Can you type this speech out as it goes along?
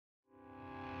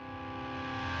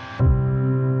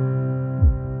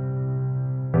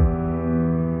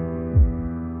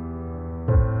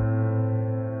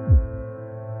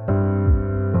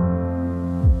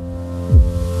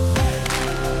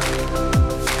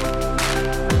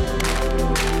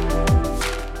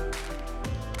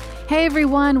Hey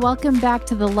everyone, welcome back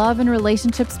to the Love and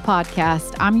Relationships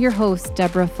Podcast. I'm your host,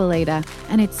 Deborah Fileta,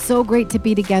 and it's so great to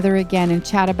be together again and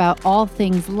chat about all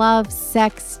things love,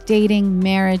 sex, dating,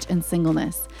 marriage, and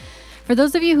singleness. For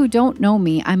those of you who don't know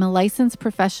me, I'm a licensed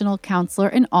professional counselor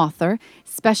and author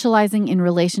specializing in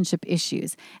relationship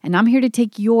issues, and I'm here to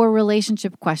take your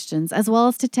relationship questions as well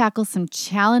as to tackle some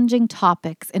challenging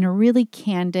topics in a really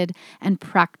candid and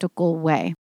practical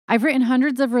way. I've written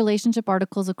hundreds of relationship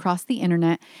articles across the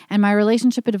internet, and my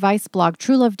relationship advice blog,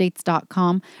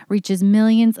 truelovedates.com, reaches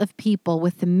millions of people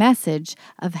with the message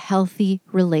of healthy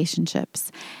relationships.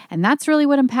 And that's really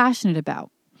what I'm passionate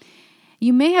about.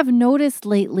 You may have noticed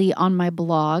lately on my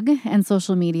blog and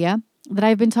social media that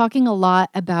I've been talking a lot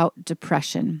about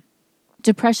depression.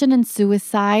 Depression and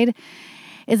suicide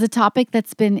is a topic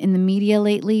that's been in the media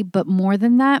lately, but more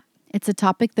than that, it's a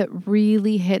topic that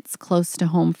really hits close to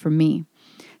home for me.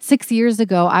 6 years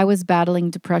ago, I was battling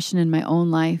depression in my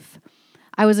own life.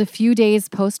 I was a few days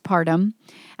postpartum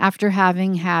after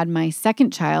having had my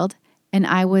second child, and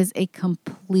I was a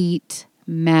complete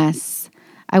mess.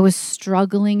 I was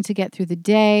struggling to get through the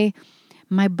day.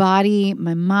 My body,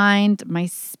 my mind, my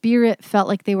spirit felt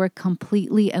like they were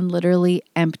completely and literally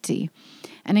empty.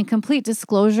 And in complete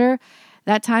disclosure,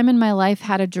 that time in my life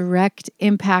had a direct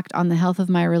impact on the health of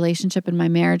my relationship and my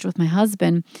marriage with my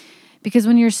husband. Because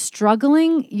when you're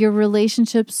struggling, your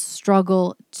relationships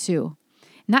struggle too.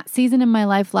 And that season in my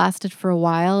life lasted for a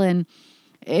while. And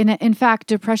in fact,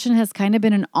 depression has kind of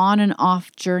been an on and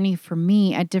off journey for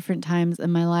me at different times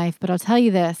in my life. But I'll tell you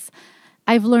this,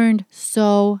 I've learned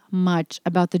so much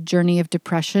about the journey of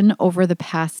depression over the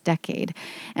past decade.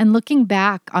 And looking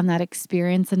back on that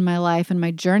experience in my life and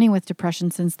my journey with depression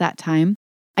since that time,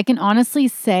 I can honestly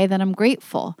say that I'm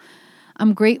grateful.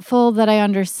 I'm grateful that I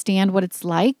understand what it's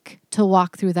like to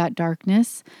walk through that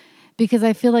darkness because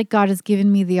I feel like God has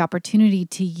given me the opportunity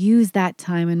to use that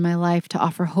time in my life to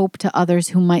offer hope to others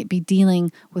who might be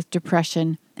dealing with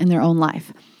depression in their own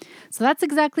life. So that's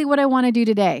exactly what I want to do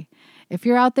today. If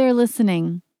you're out there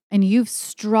listening and you've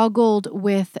struggled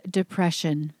with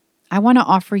depression, I want to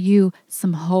offer you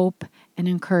some hope and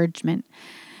encouragement.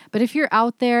 But if you're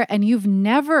out there and you've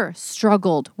never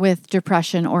struggled with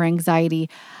depression or anxiety,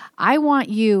 I want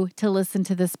you to listen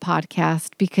to this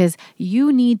podcast because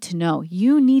you need to know.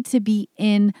 You need to be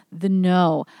in the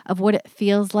know of what it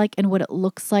feels like and what it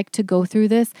looks like to go through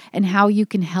this and how you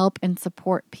can help and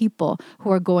support people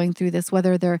who are going through this,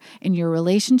 whether they're in your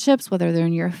relationships, whether they're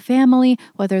in your family,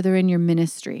 whether they're in your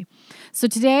ministry. So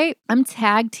today, I'm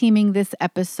tag teaming this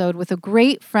episode with a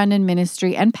great friend in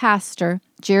ministry and pastor,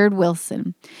 Jarrid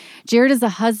Wilson. Jarrid is a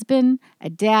husband, a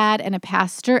dad, and a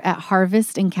pastor at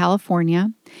Harvest in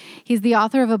California. He's the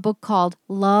author of a book called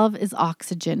Love is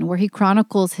Oxygen, where he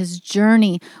chronicles his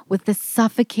journey with the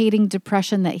suffocating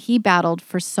depression that he battled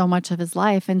for so much of his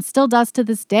life and still does to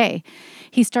this day.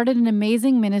 He started an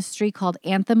amazing ministry called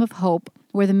Anthem of Hope,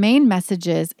 where the main message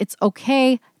is it's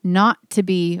okay not to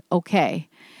be okay.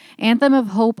 Anthem of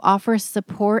Hope offers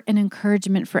support and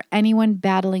encouragement for anyone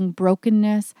battling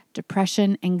brokenness,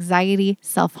 depression, anxiety,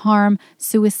 self-harm,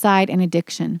 suicide, and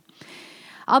addiction.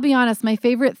 I'll be honest, my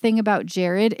favorite thing about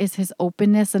Jarrid is his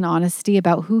openness and honesty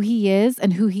about who he is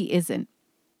and who he isn't.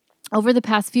 Over the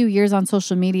past few years on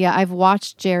social media, I've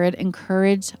watched Jarrid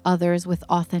encourage others with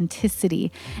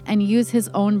authenticity and use his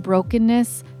own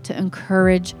brokenness to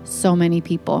encourage so many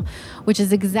people, which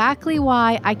is exactly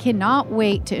why I cannot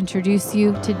wait to introduce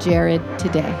you to Jarrid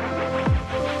today.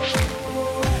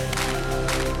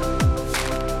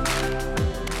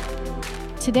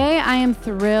 Today, I am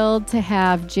thrilled to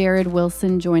have Jarrid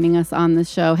Wilson joining us on the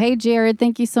show. Hey, Jarrid,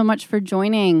 thank you so much for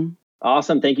joining.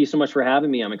 Awesome. Thank you so much for having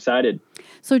me. I'm excited.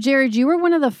 So, Jarrid, you were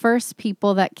one of the first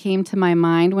people that came to my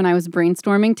mind when I was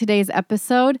brainstorming today's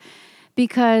episode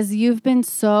because you've been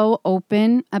so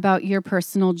open about your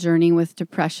personal journey with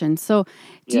depression. So,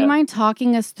 do you mind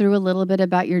talking us through a little bit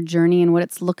about your journey and what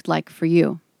it's looked like for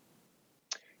you?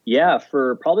 Yeah,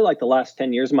 for probably like the last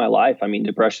 10 years of my life, I mean,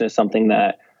 depression is something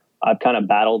that I've kind of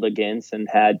battled against and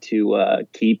had to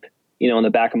keep, in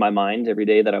the back of my mind every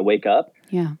day that I wake up.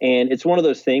 Yeah. And it's one of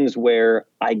those things where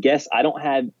I guess I don't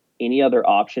have any other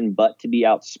option but to be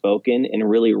outspoken and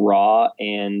really raw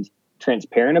and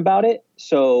transparent about it.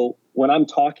 So when I'm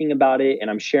talking about it and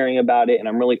I'm sharing about it and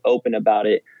I'm really open about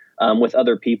it with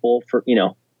other people, for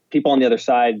people on the other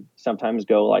side sometimes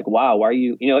go like, wow, why are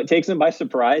you, it takes them by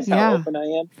surprise how open I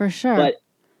am. For sure. But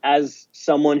as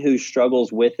someone who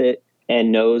struggles with it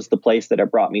and knows the place that it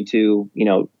brought me to,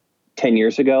 10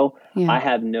 years ago, I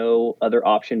have no other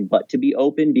option but to be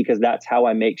open because that's how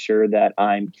I make sure that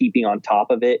I'm keeping on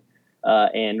top of it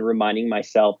and reminding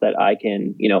myself that I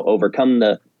can, overcome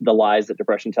the the lies that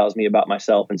depression tells me about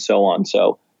myself and so on.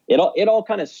 So it all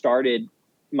kind of started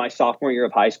my sophomore year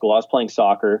of high school. I was playing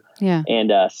soccer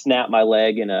and snapped my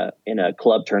leg in a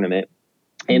club tournament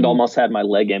and almost had my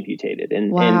leg amputated.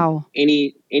 And, wow.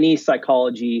 and any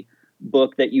psychology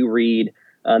book that you read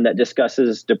that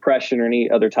discusses depression or any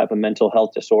other type of mental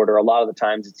health disorder, a lot of the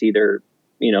times it's either,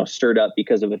 stirred up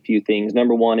because of a few things.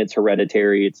 Number one, it's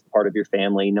hereditary. It's part of your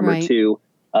family. Number two,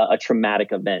 a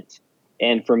traumatic event.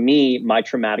 And for me, my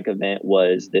traumatic event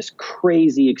was this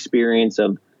crazy experience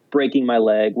of breaking my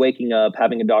leg, waking up,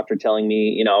 having a doctor telling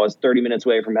me, I was 30 minutes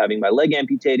away from having my leg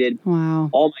amputated. Wow.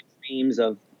 All my dreams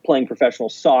of playing professional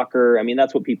soccer, I mean,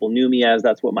 that's what people knew me as.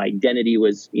 That's what my identity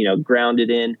was, grounded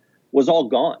in, was all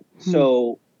gone.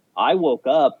 So I woke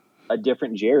up a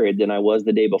different Jarrid than I was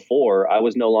the day before. I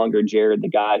was no longer Jarrid, the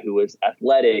guy who was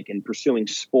athletic and pursuing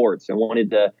sports and wanted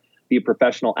to be a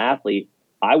professional athlete.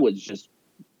 I was just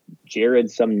Jarrid,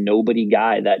 some nobody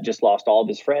guy that just lost all of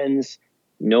his friends,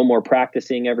 no more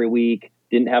practicing every week,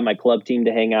 didn't have my club team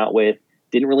to hang out with,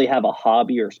 didn't really have a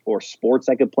hobby or sports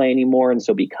I could play anymore. And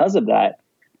so because of that,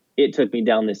 it took me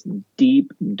down this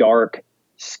deep, dark,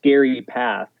 scary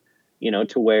path,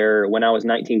 to where when I was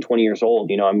 19, 20 years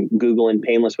old, I'm Googling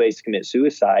painless ways to commit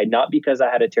suicide, not because I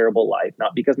had a terrible life,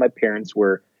 not because my parents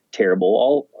were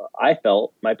terrible. I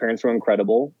felt my parents were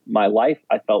incredible. My life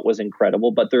I felt was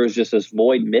incredible, but there was just this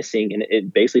void missing. And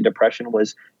it basically, depression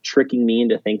was tricking me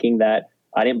into thinking that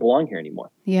I didn't belong here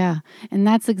anymore. Yeah. And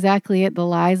that's exactly it. The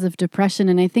lies of depression.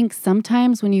 And I think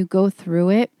sometimes when you go through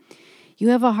it, you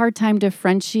have a hard time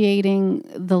differentiating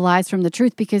the lies from the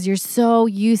truth because you're so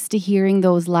used to hearing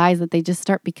those lies that they just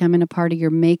start becoming a part of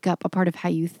your makeup, a part of how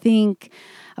you think,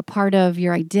 a part of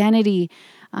your identity.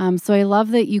 So I love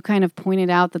that you kind of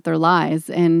pointed out that they're lies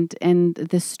and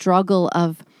the struggle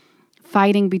of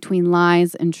fighting between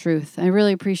lies and truth. I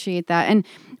really appreciate that. And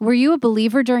were you a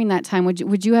believer during that time?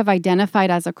 Would you have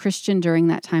identified as a Christian during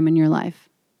that time in your life?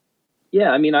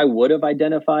 Yeah, I mean, I would have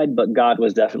identified, but God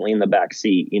was definitely in the back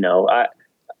seat.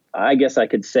 I guess I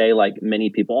could say, like many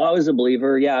people, I was a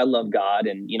believer. Yeah, I love God.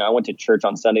 And, I went to church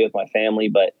on Sunday with my family,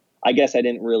 but I guess I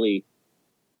didn't really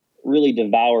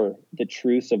devour the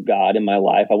truths of God in my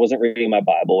life. I wasn't reading my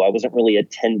Bible. I wasn't really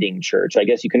attending church. I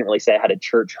guess you couldn't really say I had a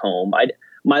church home.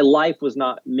 My life was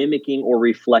not mimicking or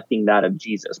reflecting that of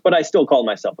Jesus, but I still called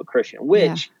myself a Christian,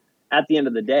 which at the end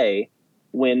of the day,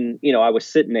 when, I was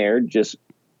sitting there just,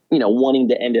 wanting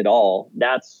to end it all,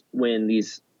 that's when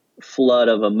these flood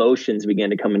of emotions began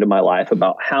to come into my life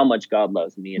about how much God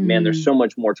loves me. And man, there's so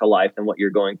much more to life than what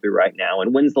you're going through right now.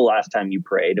 And when's the last time you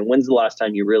prayed? And when's the last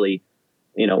time you really,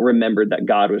 remembered that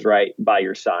God was right by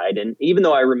your side? And even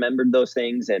though I remembered those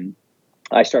things and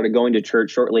I started going to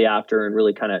church shortly after and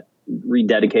really kind of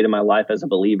rededicated my life as a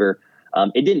believer,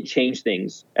 it didn't change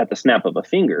things at the snap of a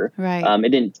finger. Right. It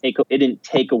didn't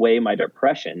take away my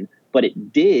depression, but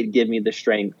it did give me the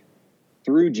strength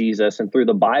through Jesus and through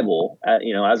the Bible,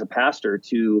 as a pastor,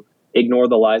 to ignore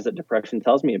the lies that depression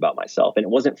tells me about myself. And it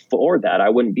wasn't for that, I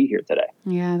wouldn't be here today.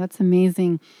 Yeah, that's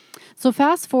amazing. So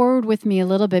fast forward with me a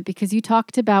little bit, because you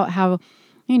talked about how,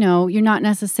 you're not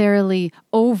necessarily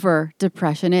over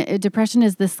depression. Depression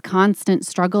is this constant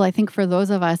struggle. I think for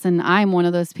those of us, and I'm one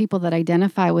of those people that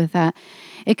identify with that,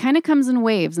 it kind of comes in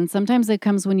waves. And sometimes it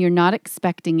comes when you're not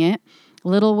expecting it.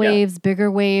 Little waves,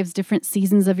 bigger waves, different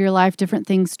seasons of your life, different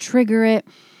things trigger it.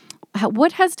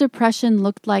 What has depression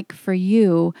looked like for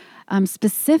you,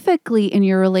 specifically in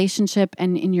your relationship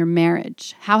and in your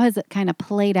marriage? How has it kind of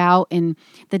played out in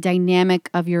the dynamic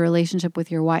of your relationship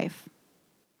with your wife?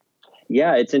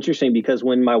 Yeah, it's interesting because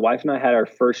when my wife and I had our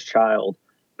first child,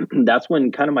 that's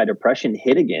when kind of my depression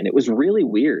hit again. It was really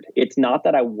weird. It's not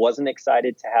that I wasn't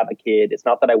excited to have a kid. It's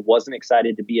not that I wasn't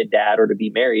excited to be a dad or to be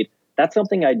married. That's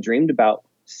something I dreamed about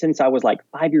since I was like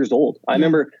 5 years old. I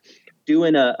remember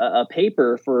doing a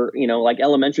paper for, like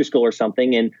elementary school or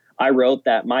something. And I wrote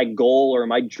that my goal or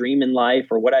my dream in life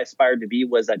or what I aspired to be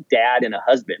was a dad and a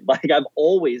husband. Like I've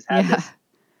always had this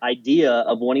idea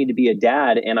of wanting to be a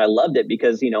dad. And I loved it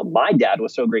because, my dad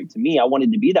was so great to me. I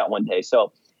wanted to be that one day.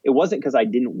 So it wasn't because I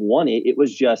didn't want it. It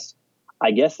was just,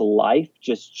 I guess life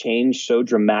just changed so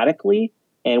dramatically.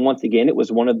 And once again, it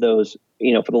was one of those,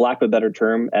 for the lack of a better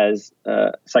term, as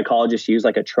psychologists use,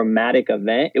 like a traumatic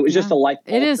event. It was just a life.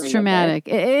 It is traumatic.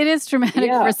 It is traumatic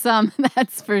for some,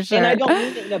 that's for sure. And I don't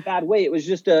mean it in a bad way. It was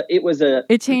just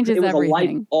it changes everything. A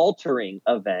life altering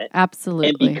event.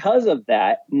 Absolutely. And because of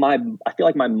that, I feel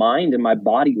like my mind and my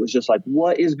body was just like,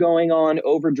 what is going on?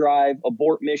 Overdrive,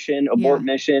 abort mission.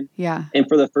 Yeah. And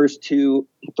for the first 2-3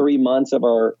 months of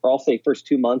first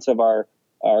 2 months of our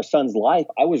son's life,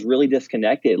 I was really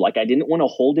disconnected. Like I didn't want to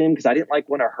hold him because I didn't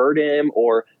want to hurt him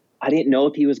or I didn't know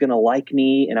if he was going to like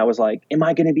me. And I was like, am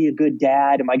I going to be a good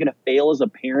dad? Am I going to fail as a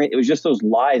parent? It was just those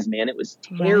lies, man. It was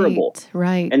terrible.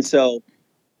 Right. And so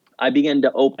I began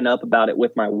to open up about it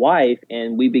with my wife,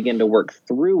 and we began to work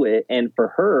through it. And for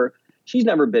her, she's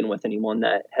never been with anyone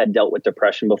that had dealt with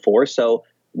depression before. So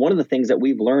one of the things that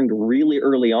we've learned really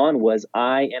early on was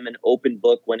I am an open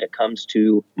book when it comes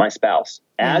to my spouse,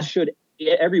 as should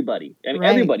everybody. I mean,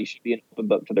 everybody should be an open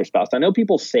book to their spouse. I know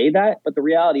people say that, but the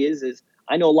reality is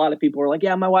I know a lot of people are like,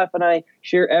 yeah, my wife and I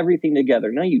share everything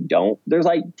together. No, you don't. There's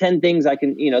like 10 things I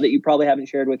can, that you probably haven't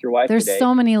shared with your wife There's today.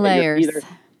 so many layers.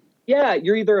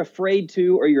 You're either afraid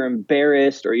to, or you're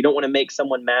embarrassed, or you don't want to make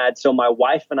someone mad. So my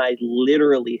wife and I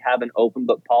literally have an open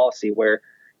book policy where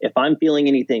if I'm feeling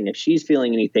anything, if she's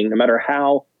feeling anything, no matter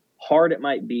how hard it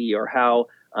might be or how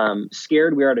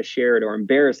scared we are to share it or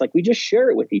embarrassed, like we just share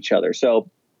it with each other. So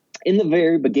in the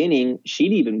very beginning,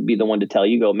 she'd even be the one to tell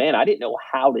you, go, man, I didn't know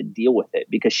how to deal with it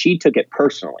because she took it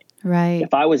personally. Right.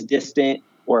 If I was distant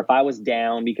or if I was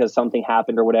down because something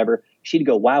happened or whatever, she'd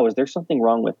go, wow, is there something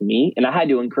wrong with me? And I had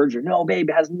to encourage her, no, babe,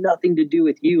 it has nothing to do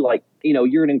with you. Like,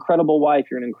 you're an incredible wife.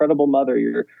 You're an incredible mother.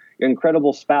 You're an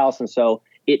incredible spouse. And so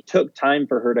it took time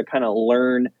for her to kind of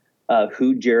learn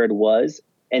who Jarrid was.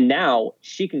 And now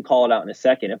she can call it out in a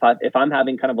second. If I'm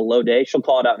having kind of a low day, she'll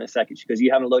call it out in a second. She goes,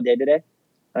 you having a low day today?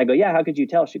 And I go, yeah, how could you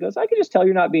tell? She goes, I could just tell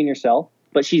you're not being yourself.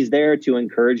 But she's there to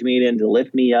encourage me and to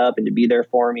lift me up and to be there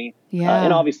for me. Yeah.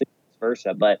 And obviously vice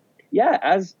versa. But yeah,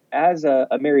 as a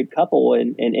married couple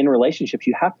and in relationships,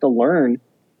 you have to learn,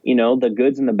 the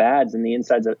goods and the bads and the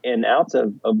insides and outs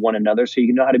of one another so you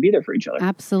can know how to be there for each other.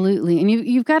 Absolutely. And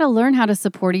you've got to learn how to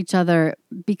support each other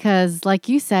because, like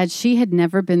you said, she had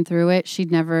never been through it.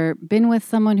 She'd never been with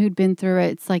someone who'd been through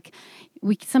it. It's like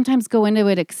we sometimes go into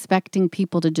it expecting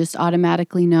people to just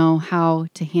automatically know how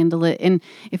to handle it. And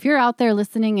if you're out there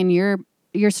listening and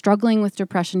you're struggling with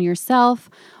depression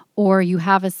yourself, or you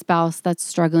have a spouse that's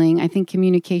struggling, I think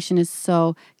communication is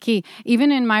so key. Even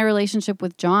in my relationship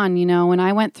with John, when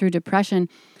I went through depression,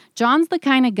 John's the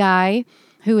kind of guy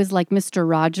who is like Mr.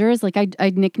 Rogers. Like I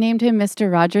nicknamed him Mr.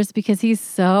 Rogers because he's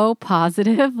so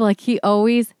positive. Like he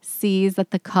always sees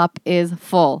that the cup is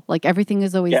full. Like everything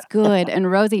is always good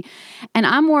and rosy. And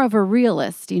I'm more of a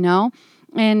realist,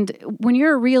 And when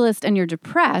you're a realist and you're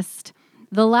depressed,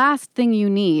 the last thing you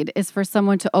need is for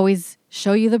someone to always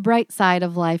show you the bright side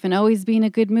of life and always be in a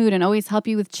good mood and always help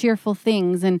you with cheerful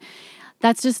things. And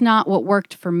that's just not what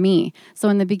worked for me. So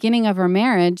in the beginning of our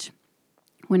marriage,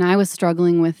 when I was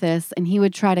struggling with this and he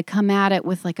would try to come at it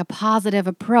with like a positive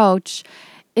approach,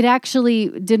 it actually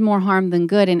did more harm than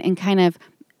good and kind of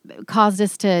caused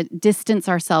us to distance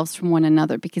ourselves from one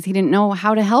another because he didn't know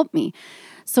how to help me.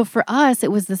 So for us,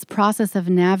 it was this process of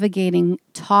navigating,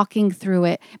 talking through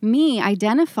it, me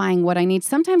identifying what I need.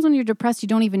 Sometimes when you're depressed, you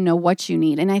don't even know what you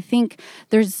need. And I think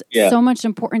there's so much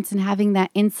importance in having that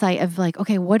insight of like,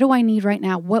 okay, what do I need right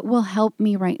now? What will help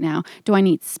me right now? Do I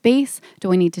need space?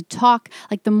 Do I need to talk?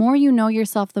 Like the more you know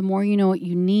yourself, the more you know what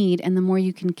you need, and the more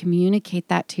you can communicate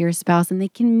that to your spouse and they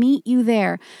can meet you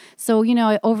there. So,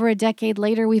 over a decade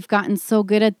later, we've gotten so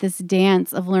good at this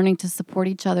dance of learning to support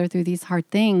each other through these hard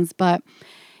things, but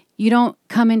you don't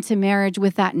come into marriage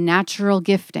with that natural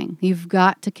gifting. You've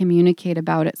got to communicate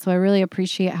about it. So I really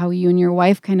appreciate how you and your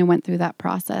wife kind of went through that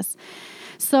process.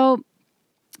 So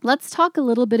let's talk a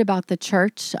little bit about the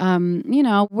church.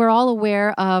 We're all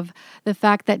aware of the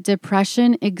fact that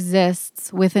depression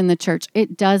exists within the church.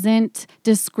 It doesn't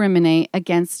discriminate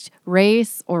against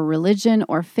race or religion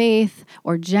or faith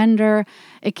or gender.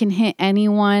 It can hit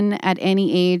anyone at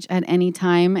any age at any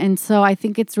time. And so I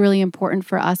think it's really important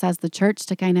for us as the church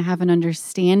to kind of have an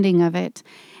understanding of it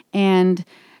and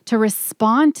to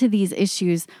respond to these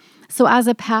issues. So as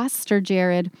a pastor,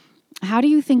 Jarrid, how do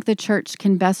you think the church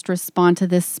can best respond to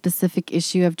this specific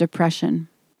issue of depression?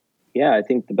 Yeah, I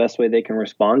think the best way they can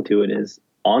respond to it is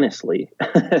honestly.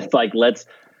 It's like, let's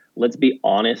be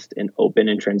honest and open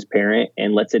and transparent,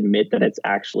 and let's admit that it's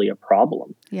actually a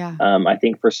problem. Yeah. I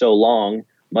think for so long,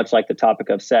 much like the topic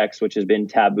of sex, which has been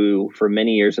taboo for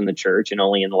many years in the church and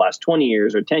only in the last 20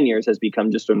 years or 10 years has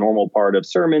become just a normal part of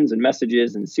sermons and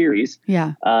messages and series.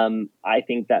 Yeah. I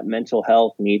think that mental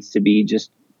health needs to be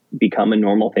just become a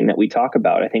normal thing that we talk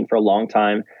about. I think for a long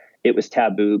time it was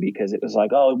taboo because it was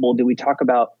like, oh, well, do we talk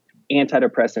about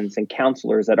antidepressants and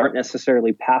counselors that aren't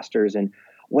necessarily pastors? And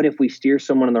what if we steer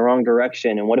someone in the wrong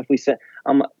direction? And what if we said,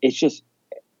 it's just,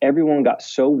 everyone got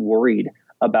so worried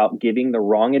about giving the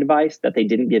wrong advice that they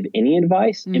didn't give any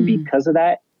advice. And because of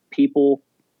that, people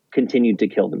continued to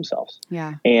kill themselves.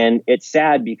 Yeah. And it's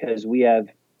sad because we have,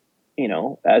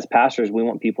 as pastors, we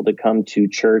want people to come to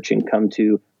church and come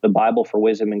to the Bible for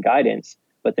wisdom and guidance.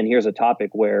 But then here's a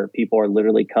topic where people are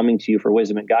literally coming to you for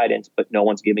wisdom and guidance, but no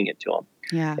one's giving it to them.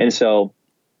 Yeah. And so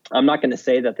I'm not going to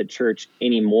say that the church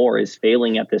anymore is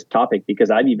failing at this topic,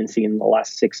 because I've even seen in the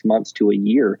last 6 months to a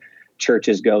year,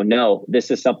 churches go, no,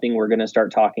 this is something we're going to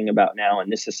start talking about now.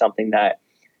 And this is something that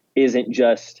isn't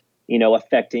just,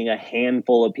 affecting a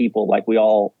handful of people like we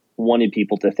all wanted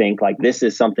people to think. Like, this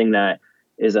is something that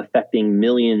is affecting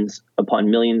millions upon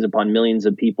millions upon millions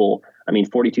of people. I mean,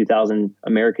 42,000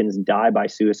 Americans die by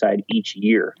suicide each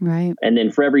year. Right. And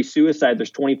then for every suicide,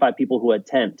 there's 25 people who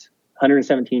attempt.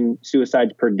 117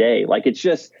 suicides per day. Like, it's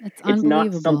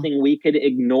not something we could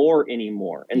ignore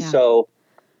anymore. And so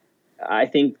I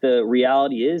think the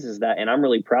reality is that, and I'm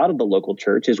really proud of the local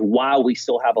church, is while we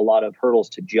still have a lot of hurdles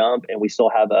to jump and we still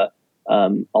have a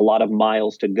lot of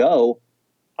miles to go,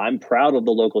 I'm proud of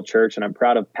the local church, and I'm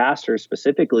proud of pastors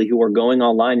specifically who are going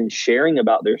online and sharing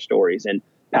about their stories. And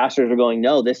pastors are going,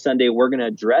 no, this Sunday we're going to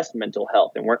address mental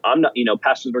health. And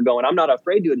pastors are going, I'm not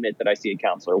afraid to admit that I see a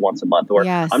counselor once a month, or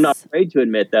I'm not afraid to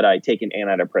admit that I take an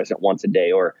antidepressant once a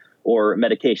day, or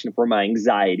medication for my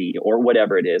anxiety, or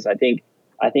whatever it is. I think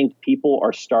people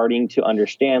are starting to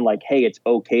understand, like, hey, it's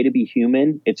okay to be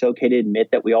human. It's okay to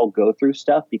admit that we all go through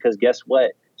stuff, because guess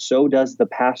what? So does the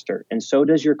pastor, and so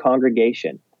does your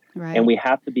congregation. Right. And we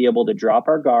have to be able to drop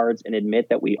our guards and admit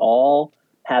that we all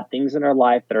have things in our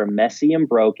life that are messy and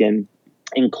broken,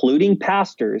 including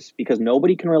pastors, because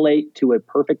nobody can relate to a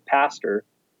perfect pastor,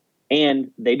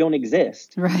 and they don't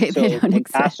exist. Right. So They don't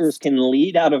exist. Pastors can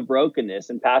lead out of brokenness,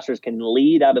 and pastors can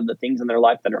lead out of the things in their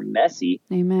life that are messy.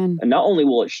 Amen. And not only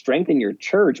will it strengthen your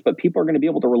church, but people are going to be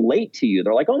able to relate to you.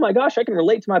 They're like, oh my gosh, I can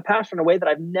relate to my pastor in a way that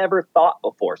I've never thought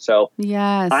before. So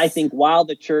yes, I think while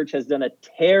the church has done a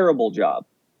terrible job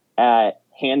at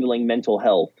handling mental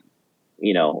health,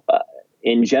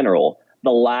 in general,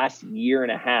 the last year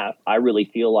and a half, I really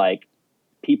feel like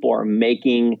people are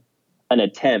making an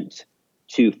attempt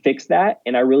to fix that.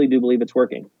 And I really do believe it's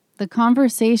working. The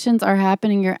conversations are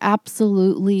happening. You're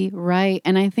absolutely right.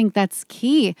 And I think that's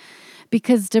key,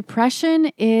 because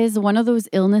depression is one of those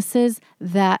illnesses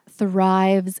that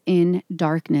thrives in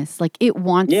darkness. Like, it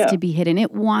wants to be hidden.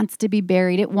 It wants to be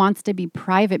buried. It wants to be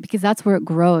private, because that's where it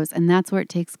grows and that's where it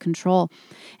takes control.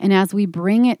 And as we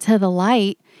bring it to the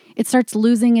light, it starts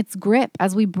losing its grip.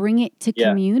 As we bring it to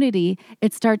community,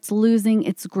 it starts losing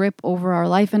its grip over our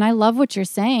life. And I love what you're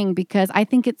saying, because I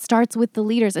think it starts with the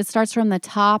leaders. It starts from the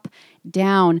top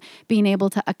down, being able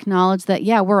to acknowledge that,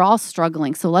 we're all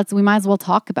struggling. So we might as well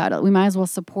talk about it. We might as well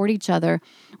support each other.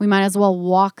 We might as well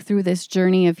walk through this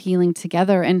journey of healing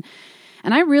together. And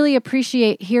I really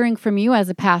appreciate hearing from you as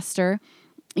a pastor,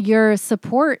 your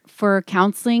support for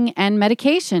counseling and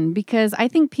medication, because I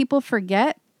think people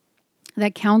forget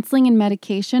that counseling and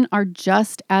medication are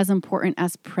just as important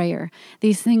as prayer.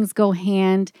 These things go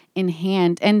hand in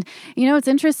hand. And, it's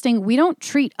interesting. We don't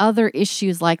treat other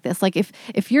issues like this. Like,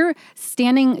 if you're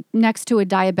standing next to a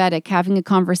diabetic having a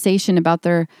conversation about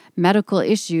their medical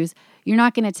issues, you're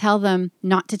not going to tell them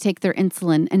not to take their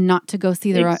insulin and not to go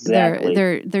see their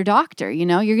doctor.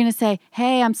 You're going to say,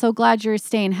 hey, I'm so glad you're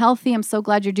staying healthy. I'm so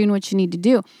glad you're doing what you need to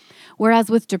do. Whereas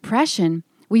with depression,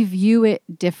 we view it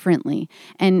differently,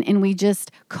 and we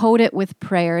just code it with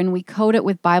prayer, and we code it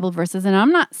with Bible verses. And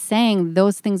I'm not saying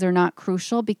those things are not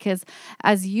crucial, because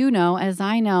as you know, as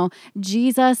I know,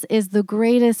 Jesus is the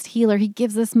greatest healer. He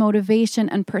gives us motivation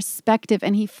and perspective,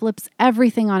 and he flips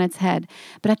everything on its head.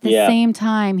 But at the same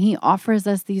time, he offers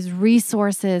us these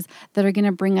resources that are going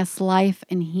to bring us life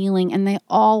and healing, and they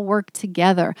all work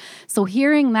together. So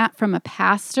hearing that from a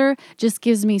pastor just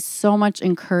gives me so much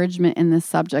encouragement in this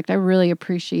subject. I really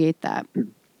appreciate that.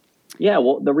 Yeah,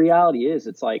 well, the reality is,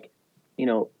 it's like,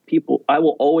 I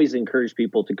will always encourage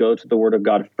people to go to the Word of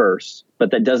God first,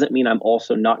 but that doesn't mean I'm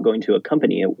also not going to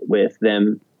accompany it with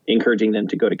them, encouraging them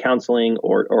to go to counseling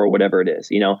or whatever it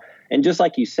is, And just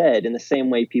like you said, in the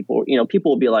same way, people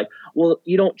will be like, well,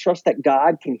 you don't trust that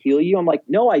God can heal you? I'm like,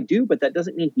 no, I do, but that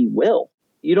doesn't mean he will.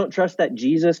 You don't trust that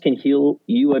Jesus can heal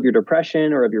you of your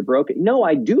depression or of your broken? No,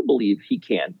 I do believe he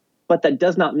can, but that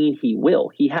does not mean he will.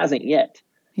 He hasn't yet.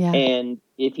 Yeah. And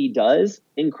if he does,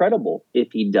 incredible.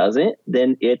 If he doesn't,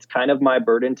 then it's kind of my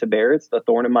burden to bear. It's the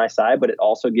thorn in my side, but it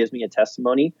also gives me a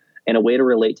testimony and a way to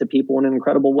relate to people in an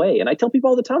incredible way. And I tell people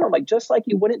all the time, I'm like, just like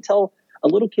you wouldn't tell a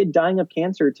little kid dying of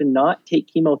cancer to not take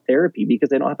chemotherapy because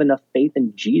they don't have enough faith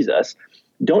in Jesus.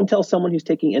 Don't tell someone who's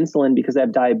taking insulin because they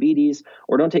have diabetes,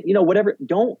 or don't take, whatever.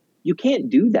 You can't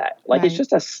do that. Like, It's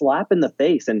just a slap in the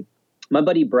face. And my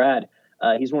buddy Brad,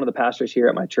 He's one of the pastors here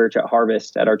at my church at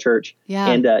Harvest, at our church. Yeah.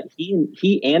 And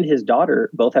he and his daughter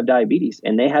both have diabetes,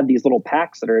 and they have these little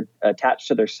packs that are attached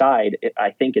to their side.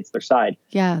 I think it's their side.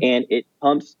 Yeah. And it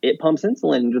pumps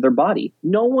insulin into their body.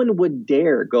 No one would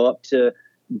dare go up to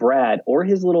Brad or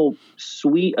his little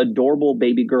sweet, adorable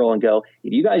baby girl and go,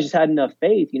 if you guys just had enough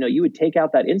faith, you would take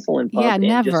out that insulin pump. Yeah, and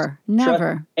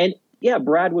never. And yeah,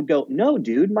 Brad would go, no,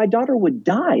 dude, my daughter would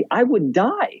die. I would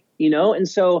die, And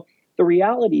so the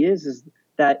reality is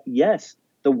that, yes,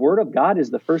 the word of God is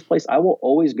the first place I will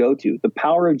always go to. The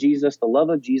power of Jesus, the love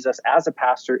of Jesus as a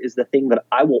pastor is the thing that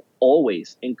I will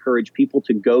always encourage people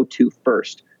to go to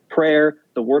first. Prayer,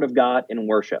 the word of God, and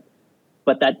worship.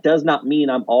 But that does not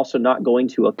mean I'm also not going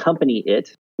to accompany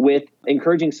it with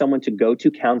encouraging someone to go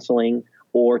to counseling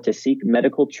or to seek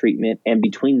medical treatment, and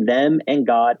between them and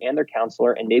God and their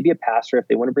counselor and maybe a pastor, if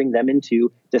they want to bring them in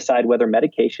to decide whether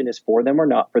medication is for them or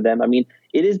not for them. I mean,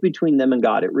 it is between them and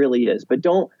God. It really is. But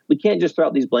we can't just throw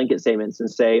out these blanket statements and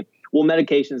say, well,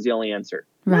 medication is the only answer.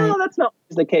 Right. No, that's not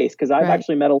the case. Because I've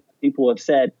actually met a lot of people who have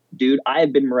said, dude, I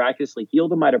have been miraculously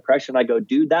healed of my depression. I go,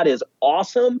 dude, that is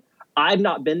awesome. I've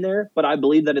not been there, but I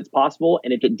believe that it's possible.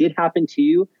 And if it did happen to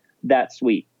you, that's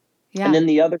sweet. Yeah. And then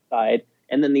the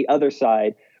other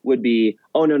side would be,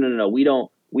 oh, no. We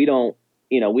don't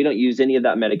use any of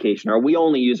that medication, or we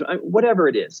only use whatever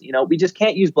it is. We just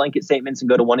can't use blanket statements and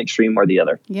go to one extreme or the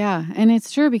other. Yeah. And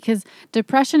it's true, because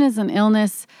depression is an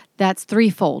illness that's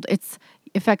threefold. It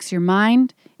affects your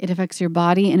mind, it affects your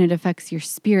body, and it affects your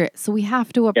spirit. So we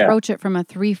have to approach it from a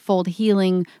threefold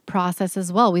healing process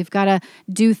as well. We've got to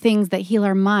do things that heal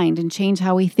our mind and change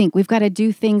how we think. We've got to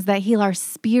do things that heal our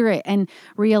spirit and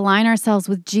realign ourselves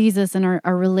with Jesus and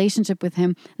our relationship with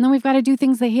him. And then we've got to do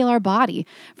things that heal our body,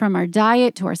 from our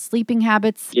diet to our sleeping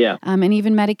habits, and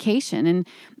even medication.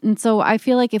 And so I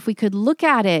feel like if we could look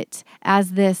at it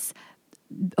as this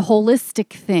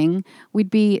holistic thing, we'd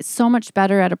be so much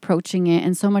better at approaching it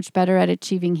and so much better at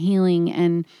achieving healing.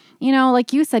 And,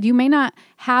 like you said, you may not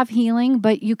have healing,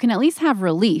 but you can at least have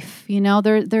relief.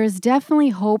 There's definitely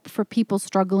hope for people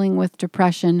struggling with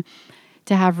depression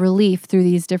to have relief through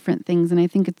these different things. And I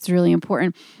think it's really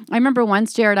important. I remember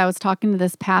once, Jarrid, I was talking to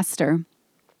this pastor,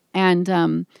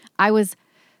 and I was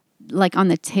like on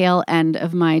the tail end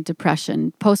of my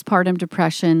depression, postpartum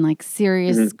depression, like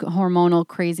serious hormonal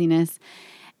craziness.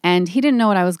 And he didn't know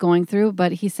what I was going through,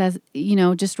 but he says,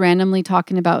 just randomly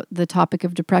talking about the topic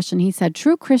of depression, he said,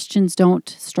 true Christians don't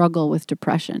struggle with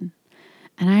depression.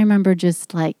 And I remember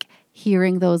just like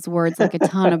hearing those words like a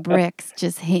ton of bricks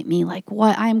just hit me, like,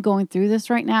 what? I'm going through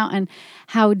this right now. And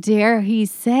how dare he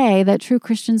say that true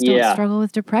Christians don't struggle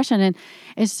with depression? And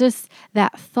it's just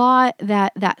that thought,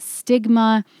 that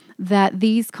stigma that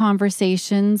these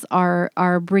conversations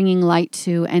are bringing light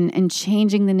to, and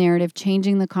changing the narrative,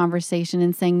 changing the conversation,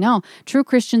 and saying, no, true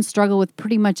Christians struggle with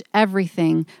pretty much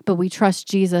everything, but we trust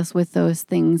Jesus with those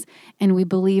things. And we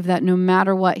believe that no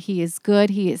matter what, he is good,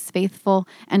 he is faithful,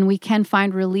 and we can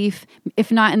find relief,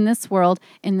 if not in this world,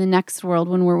 in the next world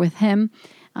when we're with him.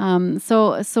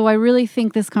 So I really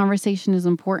think this conversation is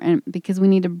important, because we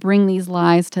need to bring these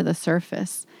lies to the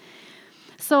surface.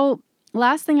 So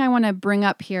last thing I want to bring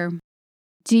up here,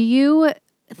 do you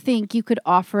think you could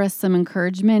offer us some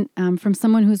encouragement from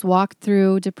someone who's walked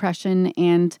through depression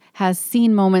and has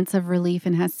seen moments of relief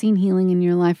and has seen healing in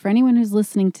your life? For anyone who's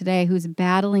listening today who's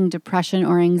battling depression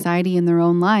or anxiety in their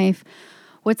own life,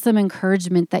 what's some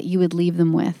encouragement that you would leave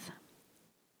them with?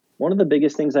 One of the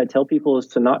biggest things I tell people is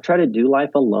to not try to do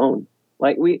life alone.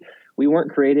 Like we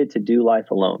weren't created to do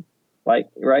life alone. Like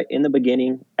right in the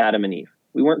beginning, Adam and Eve.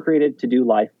 We weren't created to do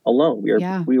life alone.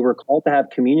 We were called to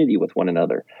have community with one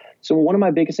another. So one of my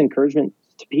biggest encouragements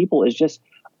to people is just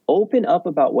open up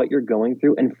about what you're going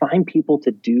through and find people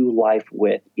to do life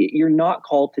with. You're not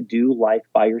called to do life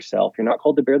by yourself. You're not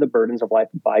called to bear the burdens of life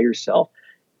by yourself.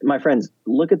 My friends,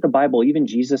 look at the Bible. Even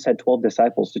Jesus had 12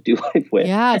 disciples to do life with.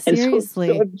 Yeah, seriously.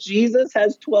 So if Jesus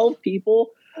has 12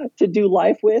 people to do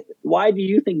life with, why do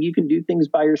you think you can do things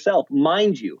by yourself?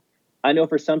 Mind you, I know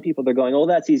for some people they're going, oh,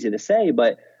 that's easy to say,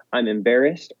 but I'm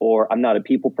embarrassed, or I'm not a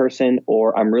people person,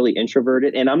 or I'm really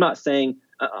introverted. And I'm not saying,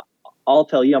 I'll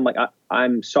tell you,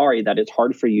 I'm sorry that it's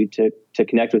hard for you to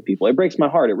connect with people. It breaks my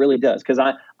heart. It really does, because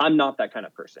I'm not that kind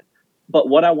of person. But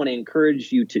what I want to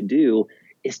encourage you to do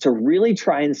is to really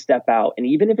try and step out. And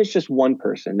even if it's just one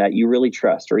person that you really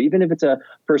trust, or even if it's a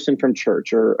person from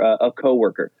church or a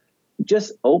coworker,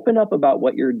 just open up about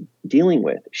what you're dealing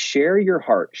with. Share your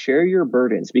heart, share your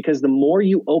burdens, because the more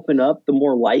you open up, the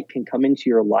more light can come into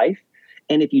your life.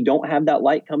 And if you don't have that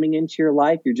light coming into your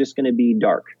life, you're just going to be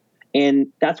dark. And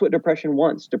that's what depression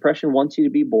wants. Depression wants you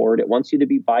to be bored. It wants you to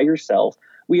be by yourself.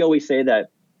 We always say that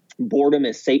boredom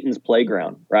is Satan's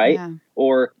playground, right? Yeah.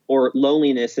 Or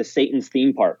loneliness is Satan's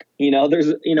theme park. There's,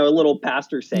 a little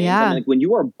pastor saying something like, when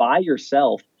you are by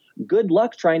yourself, good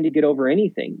luck trying to get over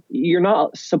anything. You're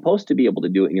not supposed to be able to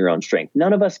do it in your own strength.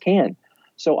 None of us can.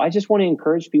 So I just want to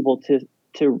encourage people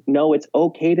to know it's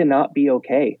okay to not be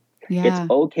okay. Yeah. It's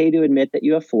okay to admit that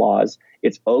you have flaws.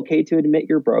 It's okay to admit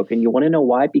you're broken. You want to know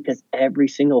why? Because every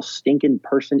single stinking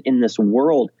person in this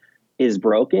world is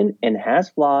broken and has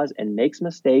flaws and makes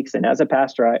mistakes. And as a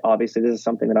pastor, obviously this is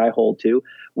something that I hold to.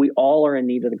 We all are in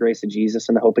need of the grace of Jesus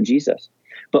and the hope of Jesus.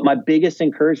 But my biggest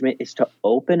encouragement is to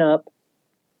open up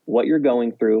what you're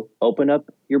going through, open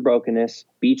up your brokenness,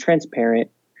 be transparent,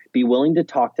 be willing to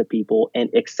talk to people, and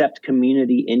accept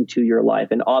community into your life.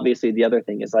 And obviously the other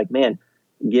thing is like, man,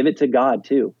 give it to God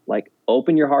too. Like,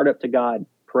 open your heart up to God,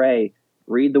 pray,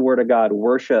 read the word of God,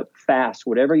 worship, fast,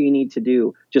 whatever you need to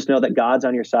do. Just know that God's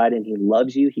on your side and he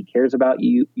loves you. He cares about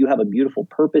you. You have a beautiful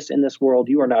purpose in this world.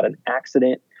 You are not an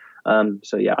accident.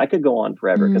 So yeah, I could go on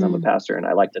forever because I'm a pastor and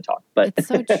I like to talk, but it's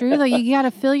so true though. You got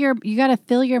to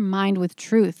fill your mind with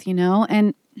truth,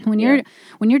 and when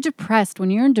you're depressed,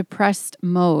 when you're in depressed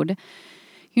mode,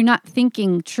 you're not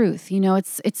thinking truth.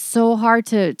 It's so hard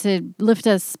to lift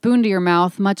a spoon to your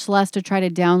mouth, much less to try to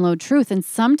download truth. And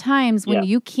sometimes when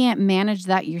you can't manage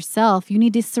that yourself, you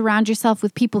need to surround yourself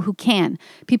with people who can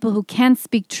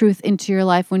speak truth into your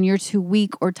life when you're too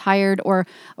weak or tired or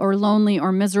lonely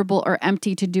or miserable or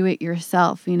empty to do it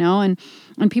yourself, and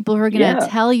people who are going to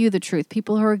tell you the truth,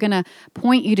 people who are going to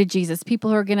point you to Jesus,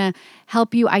 people who are going to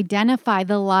help you identify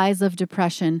the lies of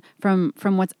depression from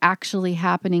what's actually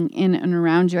happening in and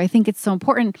around you. I think it's so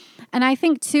important. And I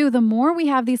think too, the more we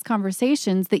have these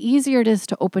conversations, the easier it is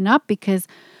to open up because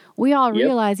we all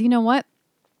realize, you know what?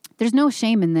 There's no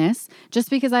shame in this.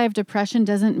 Just because I have depression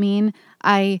doesn't mean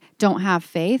I don't have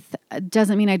faith,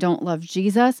 doesn't mean I don't love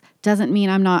Jesus, doesn't mean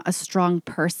I'm not a strong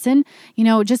person.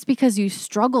 Just because you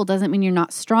struggle doesn't mean you're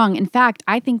not strong. In fact,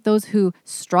 I think those who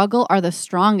struggle are the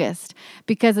strongest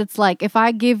because it's like if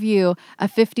I give you a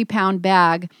 50-pound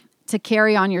bag to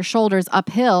carry on your shoulders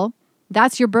uphill,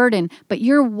 that's your burden, but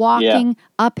you're walking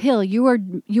uphill. You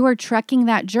are trekking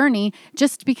that journey.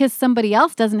 Just because somebody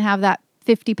else doesn't have that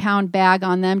 50-pound bag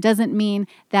on them doesn't mean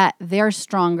that they're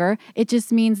stronger. It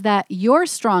just means that you're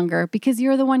stronger because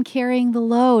you're the one carrying the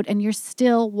load and you're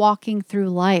still walking through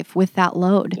life with that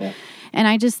load. Yeah. And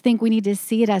I just think we need to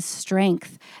see it as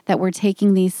strength, that we're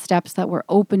taking these steps, that we're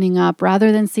opening up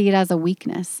rather than see it as a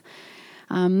weakness.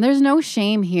 There's no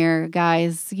shame here,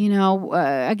 guys.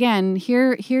 Again,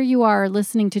 here you are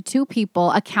listening to two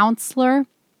people, a counselor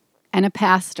and a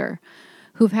pastor,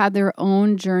 who've had their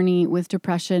own journey with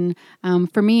depression.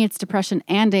 For me, it's depression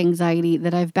and anxiety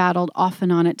that I've battled off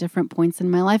and on at different points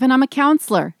in my life. And I'm a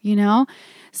counselor,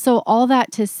 So all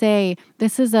that to say,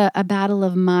 this is a battle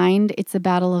of mind, it's a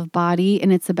battle of body,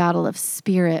 and it's a battle of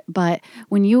spirit. But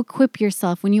when you equip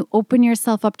yourself, when you open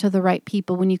yourself up to the right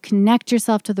people, when you connect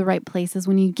yourself to the right places,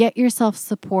 when you get yourself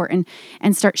support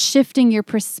and start shifting your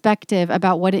perspective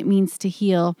about what it means to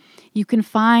heal, you can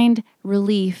find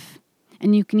relief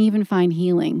and you can even find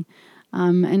healing.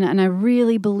 And I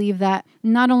really believe that.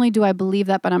 Not only do I believe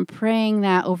that, but I'm praying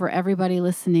that over everybody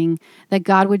listening, that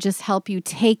God would just help you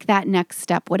take that next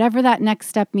step, whatever that next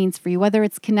step means for you, whether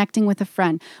it's connecting with a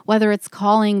friend, whether it's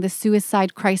calling the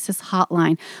suicide crisis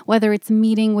hotline, whether it's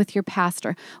meeting with your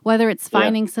pastor, whether it's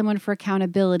finding someone for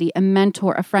accountability, a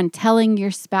mentor, a friend, telling your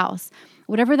spouse,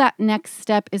 whatever that next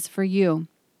step is for you.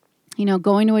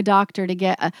 Going to a doctor to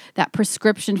get that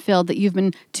prescription filled that you've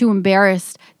been too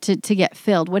embarrassed to get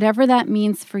filled. Whatever that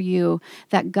means for you,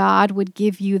 that God would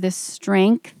give you the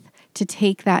strength to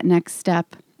take that next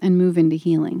step and move into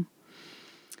healing.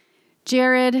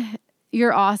 Jarrid,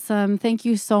 you're awesome. Thank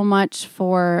you so much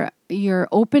for your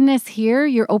openness here,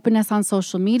 your openness on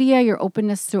social media, your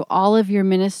openness through all of your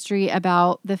ministry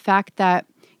about the fact that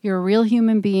you're a real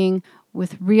human being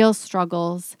with real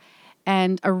struggles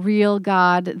and a real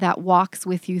God that walks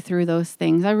with you through those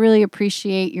things. I really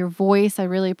appreciate your voice. I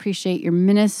really appreciate your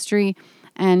ministry.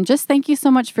 And just thank you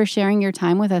so much for sharing your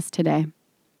time with us today.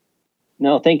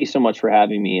 No, thank you so much for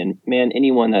having me. And man,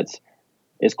 anyone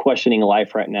is questioning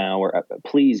life right now, or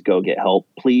please go get help.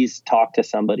 Please talk to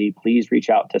somebody. Please reach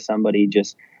out to somebody.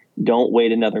 Just don't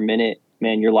wait another minute.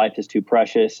 Man, your life is too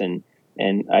precious. And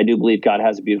I do believe God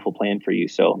has a beautiful plan for you.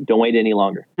 So don't wait any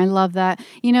longer. I love that.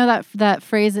 That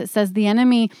phrase that says the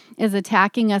enemy is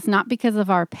attacking us not because of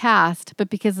our past,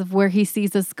 but because of where he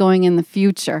sees us going in the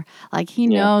future. Like he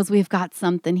knows we've got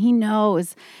something. He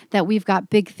knows that we've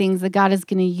got big things, that God is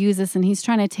going to use us, and he's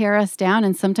trying to tear us down.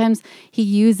 And sometimes he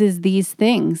uses these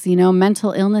things,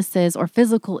 mental illnesses or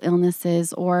physical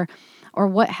illnesses or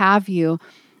what have you.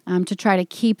 to try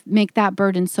to make that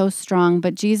burden so strong.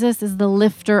 But Jesus is the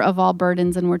lifter of all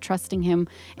burdens, and we're trusting him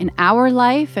in our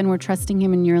life, and we're trusting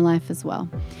him in your life as well.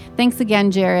 Thanks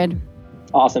again, Jarrid.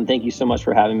 Awesome. Thank you so much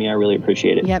for having me. I really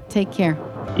appreciate it. Yep. Take care.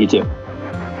 You too.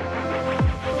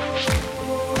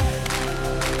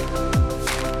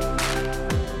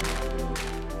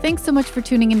 Thanks so much for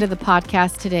tuning into the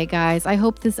podcast today, guys. I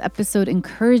hope this episode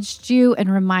encouraged you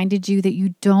and reminded you that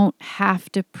you don't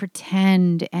have to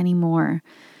pretend anymore.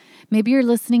 Maybe you're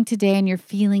listening today and you're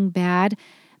feeling bad,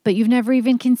 but you've never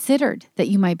even considered that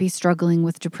you might be struggling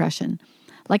with depression.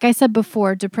 Like I said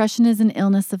before, depression is an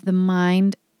illness of the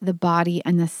mind, the body,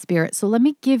 and the spirit. So let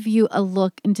me give you a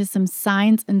look into some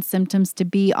signs and symptoms to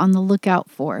be on the lookout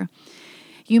for.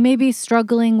 You may be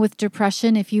struggling with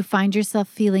depression if you find yourself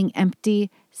feeling empty,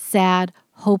 sad,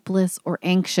 hopeless, or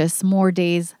anxious more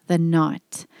days than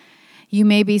not. You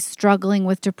may be struggling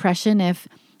with depression if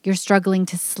you're struggling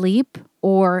to sleep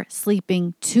or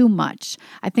sleeping too much.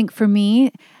 I think for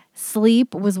me,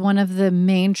 sleep was one of the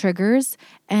main triggers,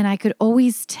 and I could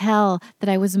always tell that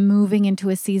I was moving into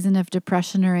a season of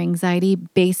depression or anxiety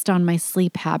based on my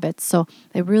sleep habits. So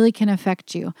it really can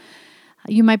affect you.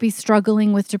 You might be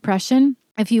struggling with depression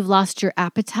if you've lost your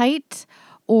appetite,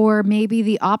 or maybe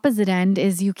the opposite end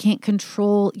is you can't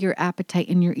control your appetite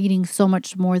and you're eating so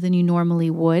much more than you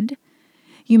normally would.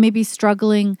 You may be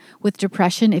struggling with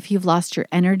depression if you've lost your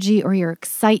energy or your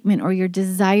excitement or your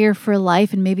desire for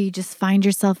life, and maybe you just find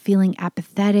yourself feeling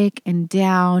apathetic and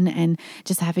down and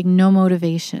just having no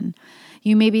motivation.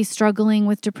 You may be struggling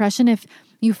with depression if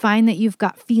you find that you've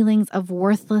got feelings of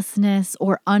worthlessness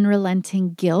or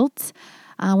unrelenting guilt.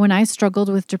 When I struggled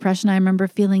with depression, I remember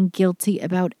feeling guilty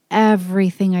about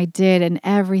everything I did and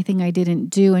everything I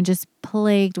didn't do, and just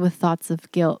plagued with thoughts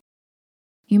of guilt.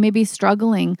 You may be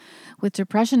struggling with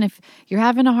depression if you're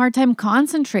having a hard time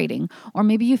concentrating, or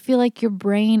maybe you feel like your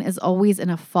brain is always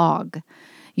in a fog.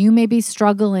 You may be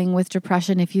struggling with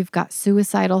depression if you've got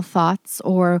suicidal thoughts,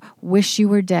 or wish you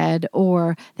were dead,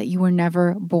 or that you were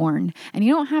never born. And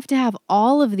you don't have to have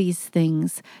all of these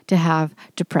things to have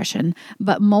depression,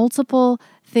 but multiple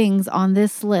things on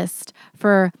this list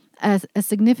for a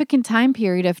significant time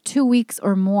period of 2 weeks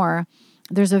or more,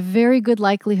 there's a very good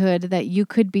likelihood that you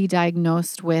could be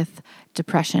diagnosed with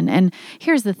depression. And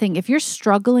here's the thing, if you're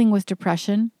struggling with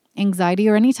depression, anxiety,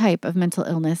 or any type of mental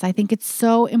illness, I think it's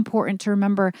so important to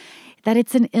remember that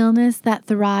it's an illness that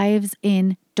thrives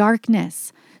in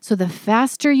darkness. So the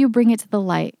faster you bring it to the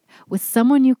light with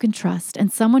someone you can trust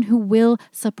and someone who will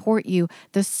support you,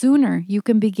 the sooner you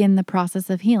can begin the process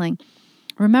of healing.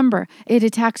 Remember, it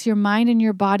attacks your mind and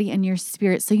your body and your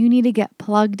spirit, so you need to get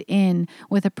plugged in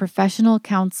with a professional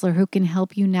counselor who can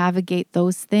help you navigate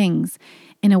those things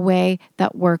in a way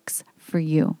that works for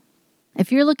you.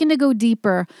 If you're looking to go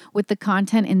deeper with the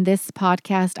content in this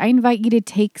podcast, I invite you to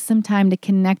take some time to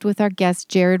connect with our guest,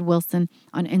 Jarrid Wilson,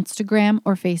 on Instagram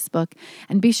or Facebook.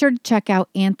 And be sure to check out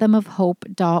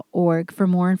anthemofhope.org for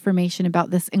more information about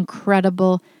this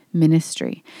incredible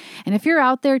ministry. And if you're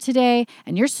out there today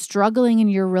and you're struggling in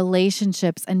your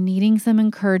relationships and needing some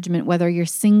encouragement, whether you're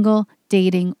single,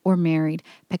 dating, or married,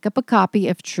 pick up a copy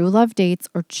of True Love Dates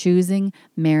or Choosing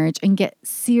Marriage and get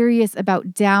serious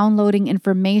about downloading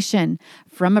information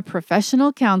from a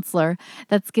professional counselor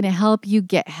that's going to help you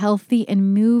get healthy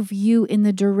and move you in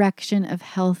the direction of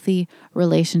healthy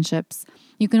relationships.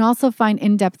 You can also find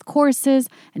in-depth courses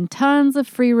and tons of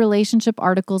free relationship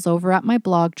articles over at my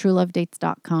blog,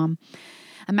 truelovedates.com.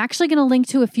 I'm actually going to link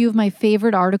to a few of my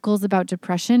favorite articles about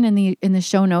depression in the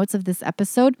show notes of this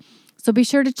episode. So be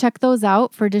sure to check those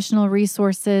out for additional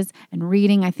resources and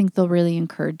reading. I think they'll really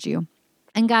encourage you.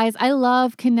 And guys, I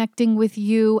love connecting with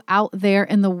you out there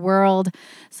in the world.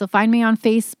 So find me on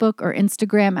Facebook or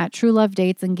Instagram at True Love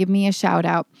Dates and give me a shout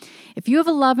out. If you have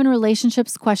a love and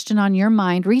relationships question on your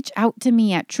mind, reach out to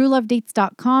me at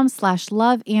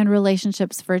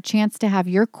truelovedates.com/love-and-relationships for a chance to have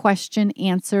your question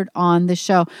answered on the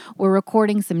show. We're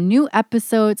recording some new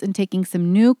episodes and taking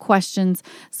some new questions,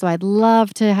 so I'd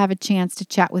love to have a chance to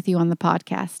chat with you on the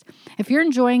podcast. If you're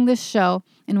enjoying this show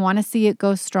and want to see it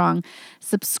go strong,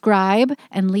 subscribe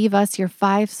and leave us your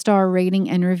 5-star rating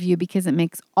and review, because it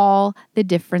makes all the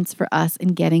difference for us in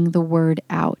getting the word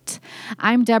out.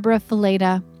 I'm Deborah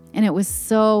Fileta, and it was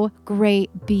so great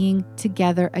being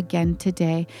together again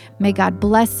today. May God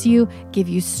bless you, give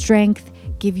you strength,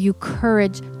 give you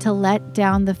courage to let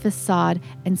down the facade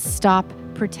and stop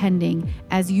pretending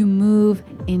as you move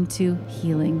into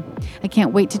healing. I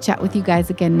can't wait to chat with you guys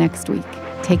again next week.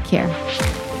 Take care.